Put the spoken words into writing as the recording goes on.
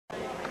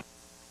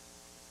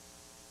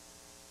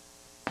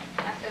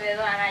Acevedo,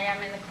 and I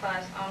am in the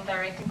class,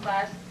 directing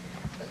class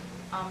with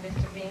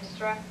Mr.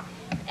 Beamstra.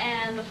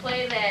 And the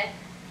play that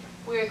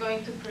we're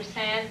going to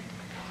present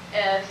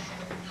is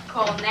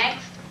called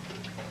Next.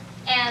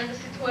 And the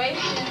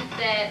situation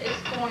that is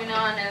going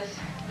on is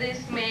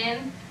this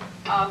man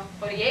of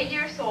 48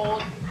 years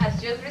old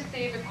has just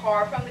received a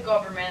call from the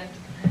government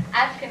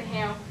asking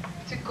him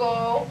to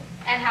go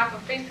and have a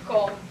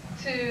physical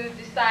to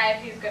decide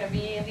if he's going to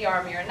be in the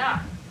army or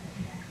not.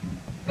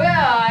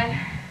 But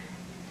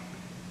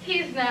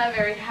he's not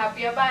very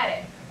happy about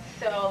it.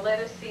 So let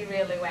us see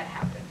really what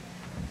happened.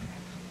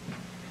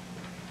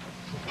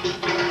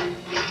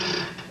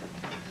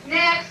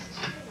 Next.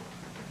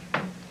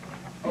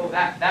 Oh,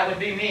 that would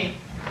be me.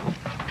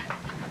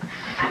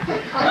 That's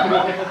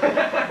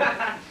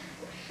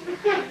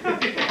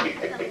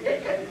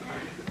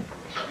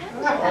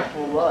an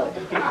awful lot.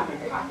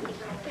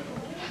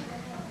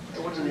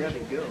 Where did he have to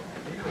go?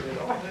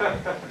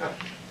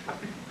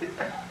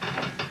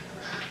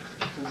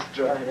 Just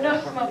dry it No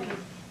out. smoking.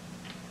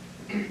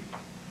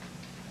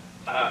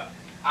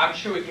 I'm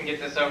sure we can get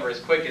this over as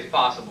quick as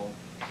possible.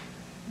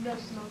 No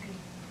smoking.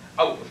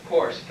 Oh, of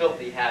course,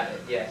 filthy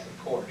habit. Yes, of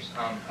course.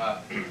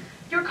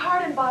 Your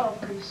card and bottle,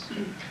 please.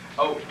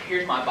 Oh,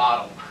 here's my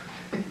bottle.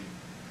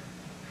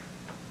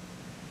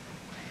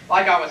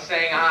 Like I was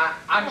saying,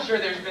 I'm sure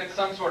there's been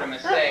some sort of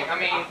mistake. I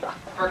mean,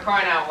 for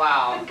crying out The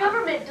loud.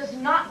 government does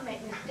not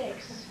make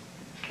mistakes.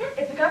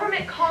 If the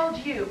government called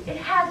you, it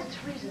has its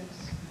reasons.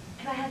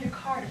 Can I have your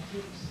card,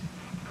 please?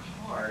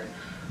 Card?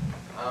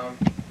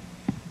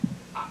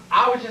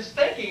 I was just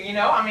thinking, you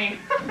know, I mean,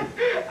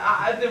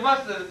 there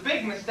must have been a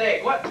big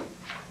mistake. What?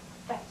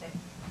 That's it.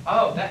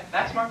 Oh,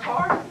 that's my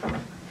card?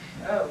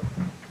 Oh.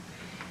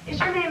 Is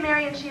your name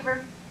Marion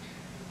Cheever?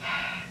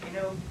 You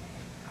know,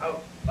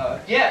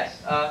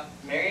 yes,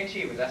 Marion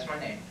Cheever, that's my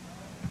name.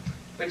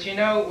 But you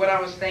know what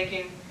I was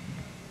thinking?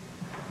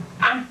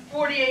 I'm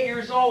 48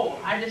 years old.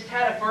 I just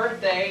had a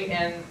birthday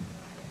and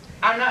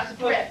I'm not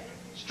supposed to...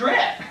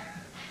 Strip?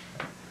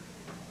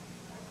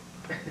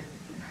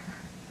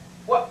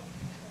 What?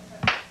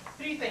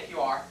 Who do you think you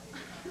are?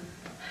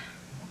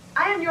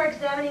 I am your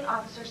examining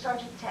officer,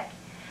 Sergeant Tech.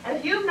 And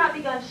if you have not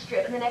begun to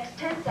strip in the next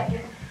 10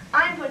 seconds,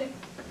 I'm going to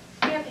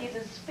stamp these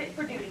as fit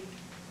for duty.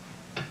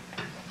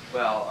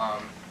 Well,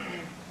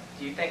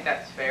 do you think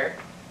that's fair?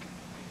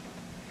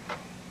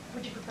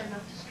 Would you prefer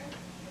not to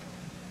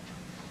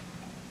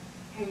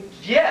strip?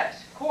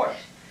 Yes, of course.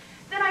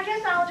 Then I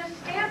guess I'll just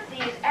stamp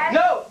these as...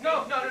 No,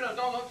 don't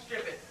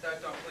strip it.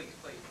 Don't, please.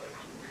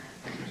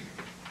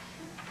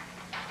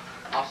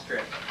 I'll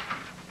strip.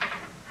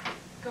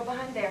 Go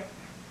behind there.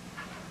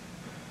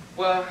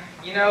 Well,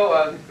 you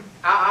know,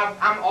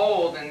 I'm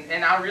old and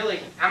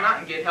I'm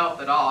not in good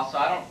health at all, so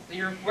I don't,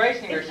 you're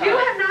wasting your time. If you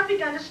have not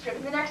begun to strip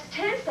in the next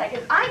 10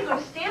 seconds, I'm going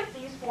to stamp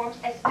these forms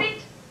as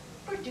fit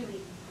for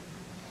duty.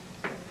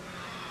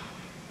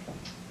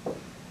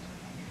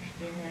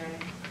 Your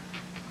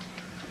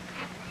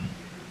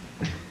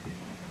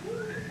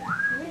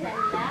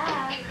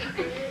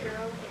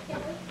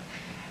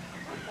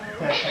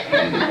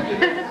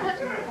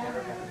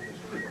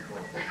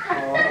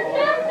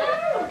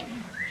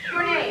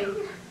name?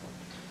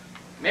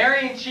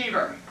 Marion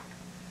Cheever.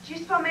 Do you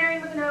spell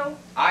Marion with an O?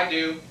 I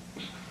do.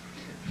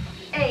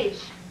 Age?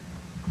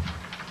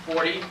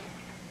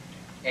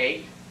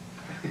 48.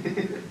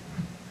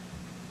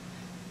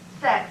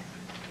 Sex?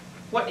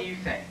 What do you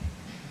think?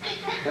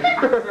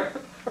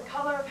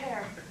 Color of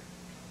hair?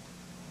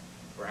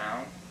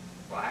 Brown,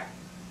 black,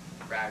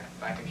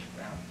 blackish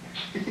brown.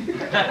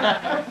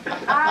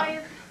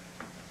 Eyes?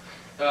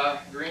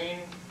 Green,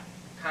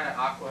 kind of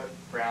aqua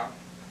brown.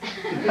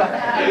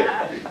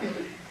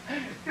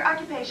 Your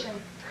occupation?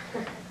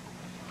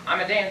 I'm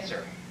a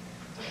dancer.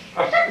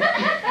 Toe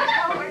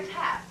or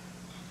tap?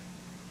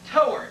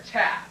 Toe or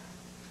tap?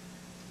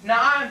 Now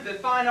I'm the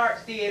fine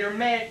arts theater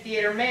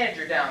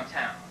manager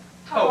downtown.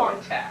 How Toe long?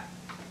 or tap?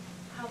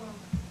 How long?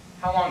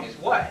 How long is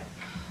what?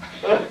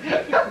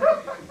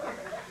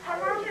 How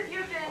long have you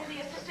been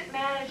the assistant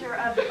manager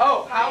of...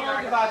 Oh, how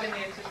long have I been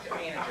the assistant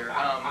manager?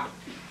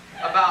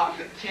 About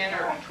 10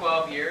 or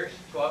 12 years.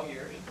 12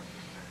 years.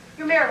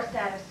 Your marital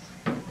status?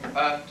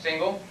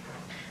 Single?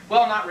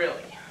 Well, not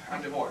really.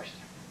 I'm divorced.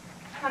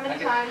 How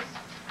many times?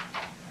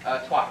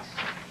 Twice.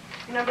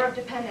 Your number of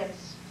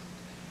dependents?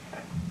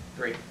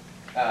 3.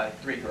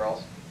 3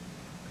 girls.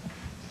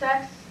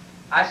 Sex?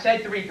 I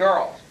said 3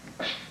 girls.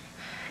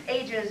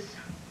 Ages?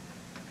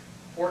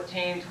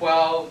 14,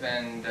 12,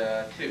 and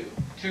 2.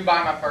 2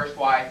 by my first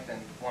wife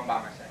and 1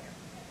 by my second.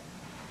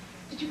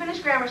 Did you finish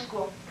grammar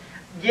school?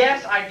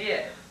 Yes, I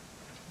did.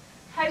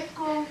 High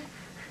school?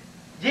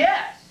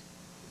 Yes!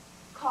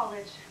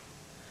 College?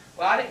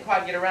 Well, I didn't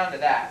quite get around to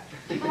that.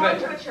 Do you belong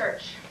to a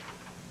church?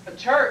 A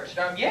church?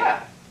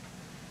 Yeah.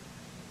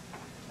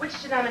 Which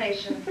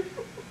denomination?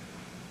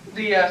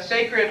 The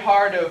Sacred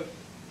Heart of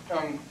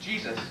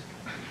Jesus.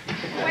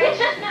 Which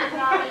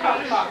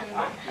denomination?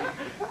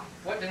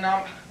 What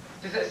denomination?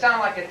 Does it sound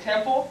like a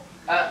temple?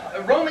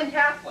 A Roman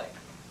Catholic.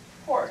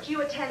 Of course. Do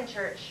you attend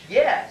church?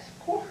 Yes, of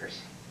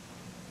course.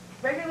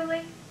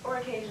 Regularly? Or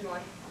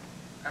occasionally?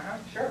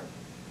 Sure.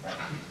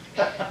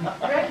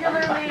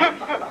 Regularly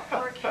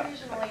or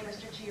occasionally,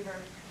 Mr. Cheever?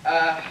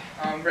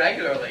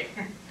 Regularly.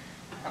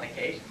 On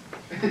occasion.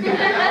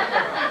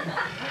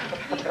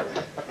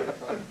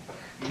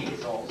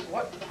 Measles?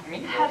 What?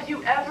 Measles? Have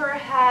you ever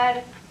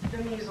had the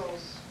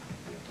measles?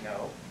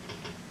 No.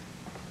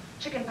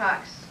 Chicken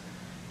pox?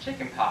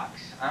 Chicken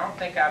pox. I don't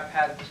think I've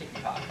had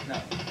chicken pox. No,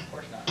 of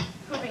course not.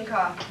 Whooping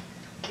cough?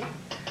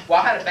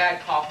 Well, I had a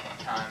bad cough one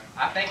time.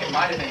 I think it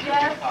might have been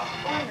Yes whooping cough.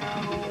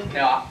 or no?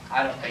 No,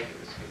 I don't think it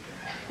was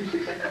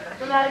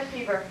whooping. Rheumatic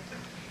fever?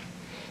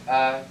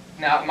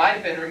 Now, it might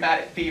have been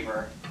rheumatic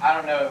fever. I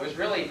don't know. It was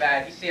really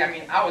bad. You see, I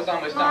mean, I was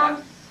almost on.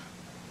 Mumps?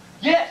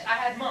 Yes, I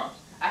had mumps.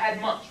 I had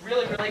mumps,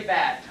 really, really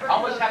bad. I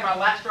almost had my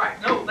last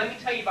strike. No, let me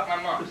tell you about my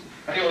mumps.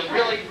 They were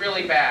really,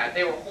 really bad.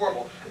 They were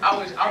horrible. I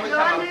almost had my...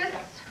 Jaundice?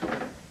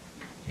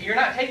 You're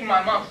not taking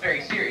my mumps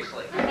very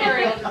seriously.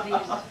 Venereal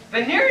disease?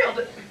 Venereal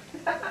disease?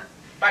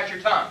 Bite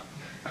your tongue.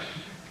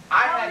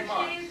 I had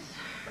mumps.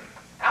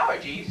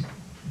 Allergies?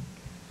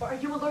 Are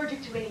you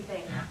allergic to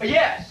anything?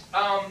 Yes.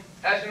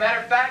 As a matter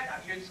of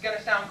fact, it's going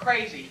to sound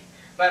crazy,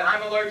 but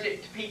I'm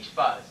allergic to peach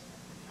fuzz.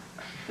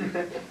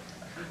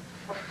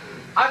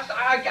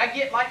 I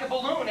get like a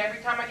balloon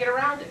every time I get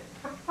around it.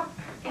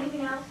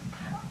 Anything else?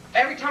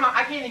 Every time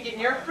I can't even get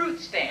near a fruit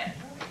stand.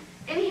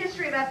 Any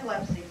history of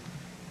epilepsy?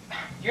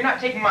 You're not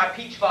taking my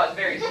peach fuzz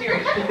very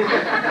seriously. Do you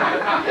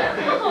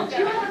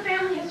have a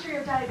family history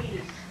of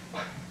diabetes?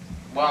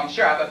 Well, I'm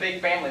sure I have a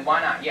big family.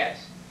 Why not?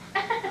 Yes.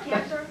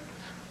 Cancer?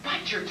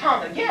 Bite your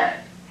tongue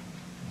again.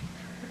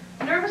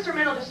 Nervous or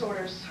mental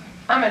disorders?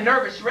 I'm a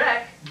nervous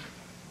wreck.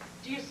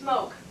 Do you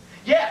smoke?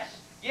 Yes.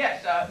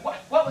 Yes.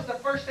 What was the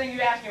first thing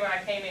you asked me when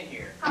I came in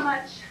here? How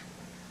much?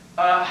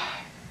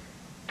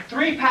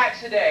 3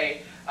 packs a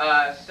day.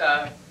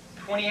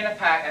 20 in a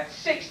pack. That's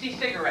 60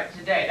 cigarettes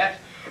a day.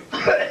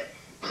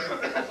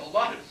 That's a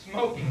lot of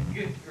smoking.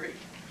 Good grief.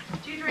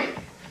 Do you drink?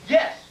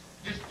 Yes.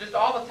 Just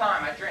all the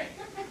time I drink.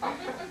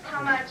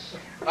 How much?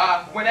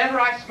 Whenever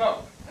I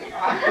smoke. Smoking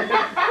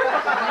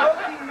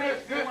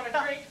makes me want to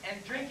drink,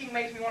 and drinking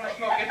makes me want to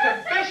smoke. It's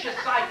a vicious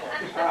cycle.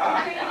 Do you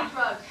take any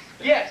drugs?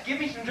 Yes, give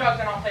me some drugs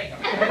and I'll take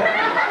them.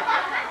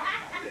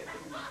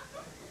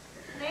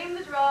 Name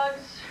the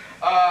drugs.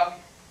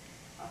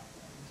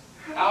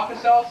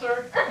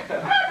 Alka-Seltzer,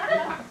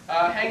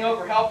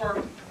 hangover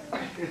helper,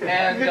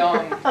 and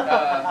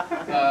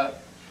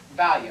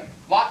Valium.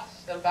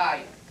 Lots of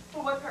Valium.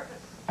 For what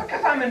purpose?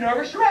 Because I'm a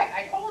nervous wreck,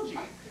 I told you.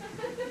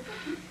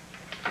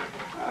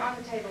 On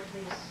the table,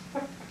 please.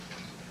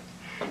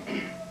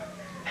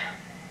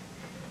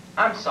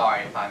 I'm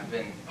sorry if I've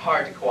been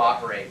hard to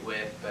cooperate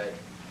with, but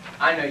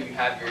I know you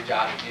have your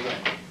job to do,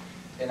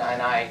 and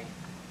I...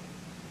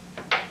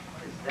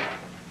 What is that?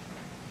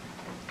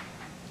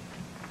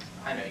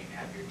 I know you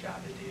have your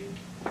job to do.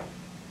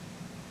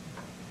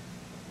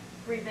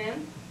 Breathe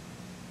in.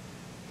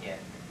 In.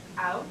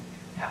 Out.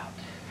 Out.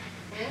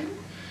 In.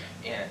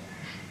 In.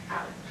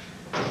 Out.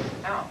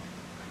 Out.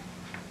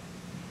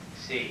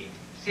 See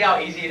how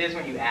easy it is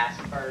when you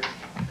ask first?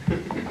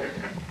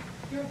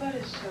 Your butt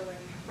is showing.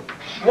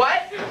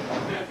 What?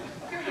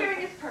 Your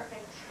hearing is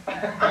perfect.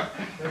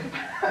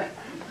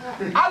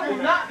 I will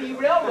not be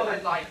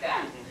railroaded like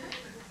that.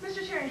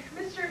 Mr. Terrence,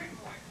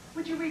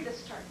 would you read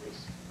this chart,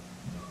 please?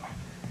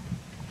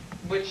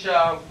 Which,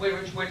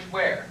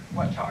 where?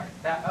 What chart?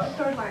 That, The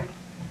third line.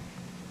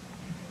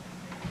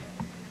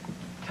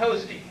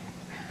 Toasty.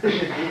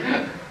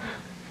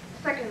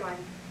 Second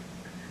line.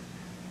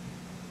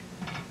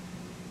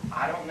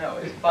 I don't know,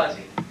 it's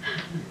fuzzy.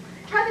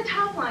 Try the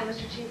top line,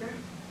 Mr. Cheever.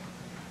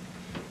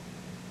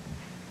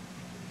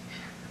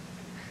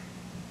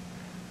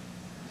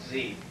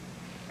 Z.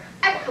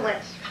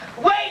 Excellent.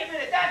 Wait a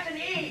minute, that's an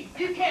E!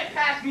 You can't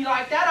pass me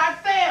like that, I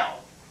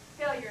failed!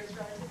 Failure is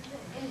relative, isn't it?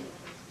 Any case.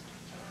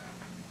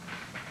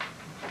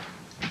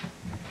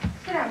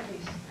 Sit down,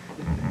 please.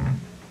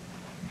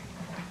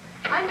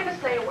 I'm going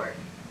to say a word.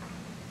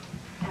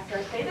 After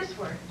I say this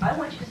word, I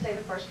want you to say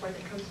the first word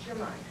that comes to your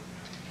mind,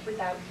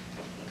 without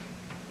thinking.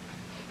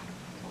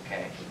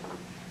 Okay.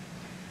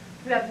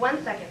 You have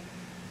 1 second.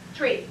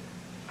 Tree.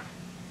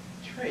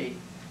 Tree?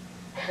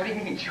 What do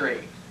you mean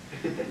tree?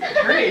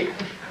 Tree?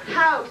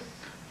 House.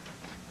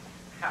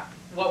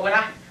 Well,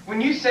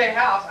 when you say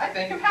house, I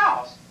think of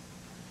house.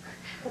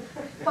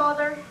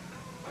 Father.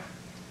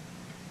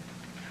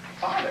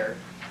 Father?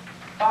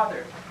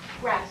 Father.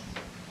 Grass.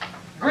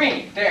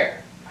 Green,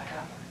 there. I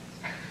got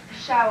one.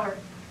 Shower.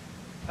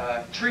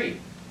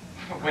 Tree.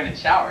 When it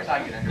showers,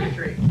 I get under a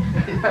tree.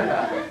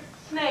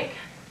 Snake.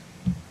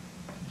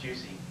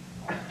 Juicy.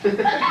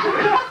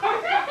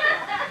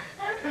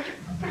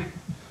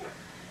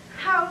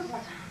 House.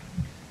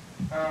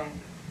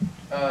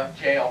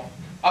 Jail.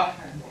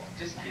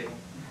 Just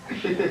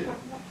kidding.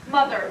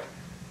 Mother.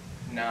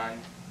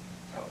 None.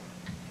 Oh,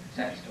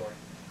 sad story.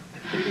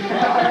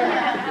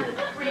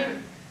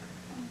 Green.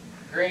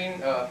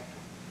 Green,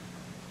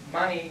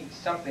 money,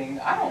 something,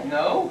 I don't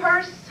know.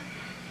 Purse.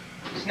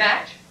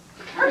 Snatch.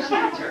 Purse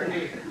snatcher.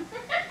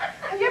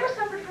 Have you ever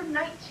suffered from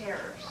night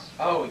terrors?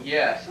 Oh,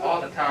 yes, all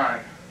the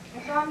time.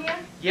 Insomnia?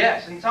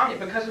 Yes, insomnia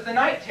because of the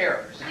night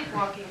terrors.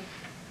 Sleepwalking.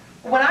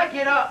 When I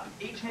get up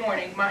each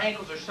morning, my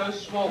ankles are so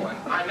swollen,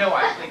 I know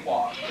I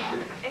sleepwalk.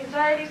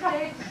 Anxiety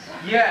states?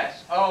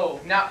 Yes, oh,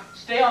 now,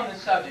 stay on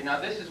this subject. Now,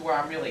 this is where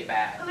I'm really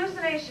bad.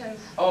 Hallucinations?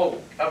 Oh,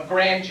 of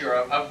grandeur,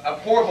 of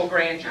horrible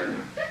grandeur.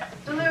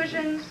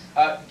 Delusions?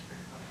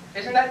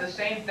 Isn't that the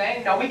same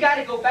thing? No, we got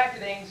to go back to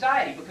the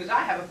anxiety because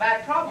I have a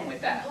bad problem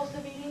with that.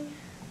 Impulsive eating?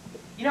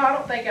 You know, I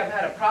don't think I've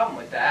had a problem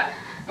with that,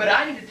 but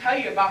I need to tell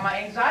you about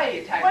my anxiety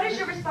attack. What is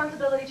your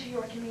responsibility to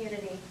your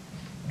community?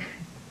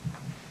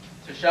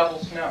 To shovel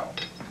snow.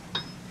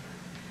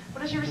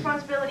 What is your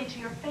responsibility to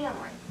your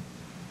family?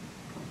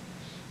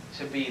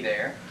 To be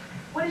there.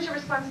 What is your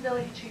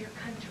responsibility to your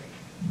country?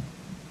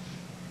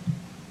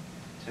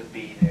 To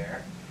be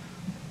there.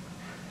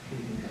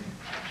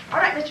 All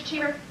right, Mr.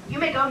 Cheever, you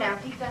may go now.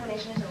 The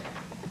examination is over.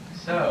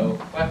 So,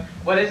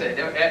 what is it?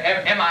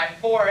 Am I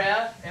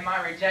 4F? Am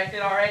I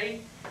rejected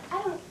already?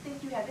 I don't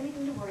think you have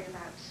anything to worry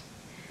about.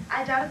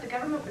 I doubt if the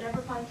government would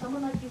ever find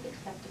someone like you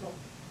acceptable.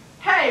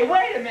 Hey,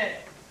 wait a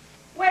minute.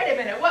 Wait a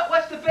minute.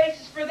 What's the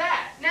basis for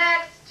that?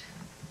 Next.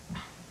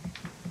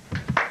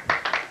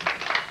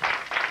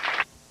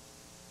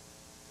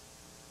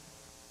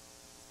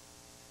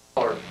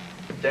 Are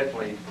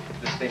definitely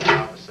distinct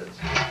opposites,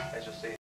 as you'll see.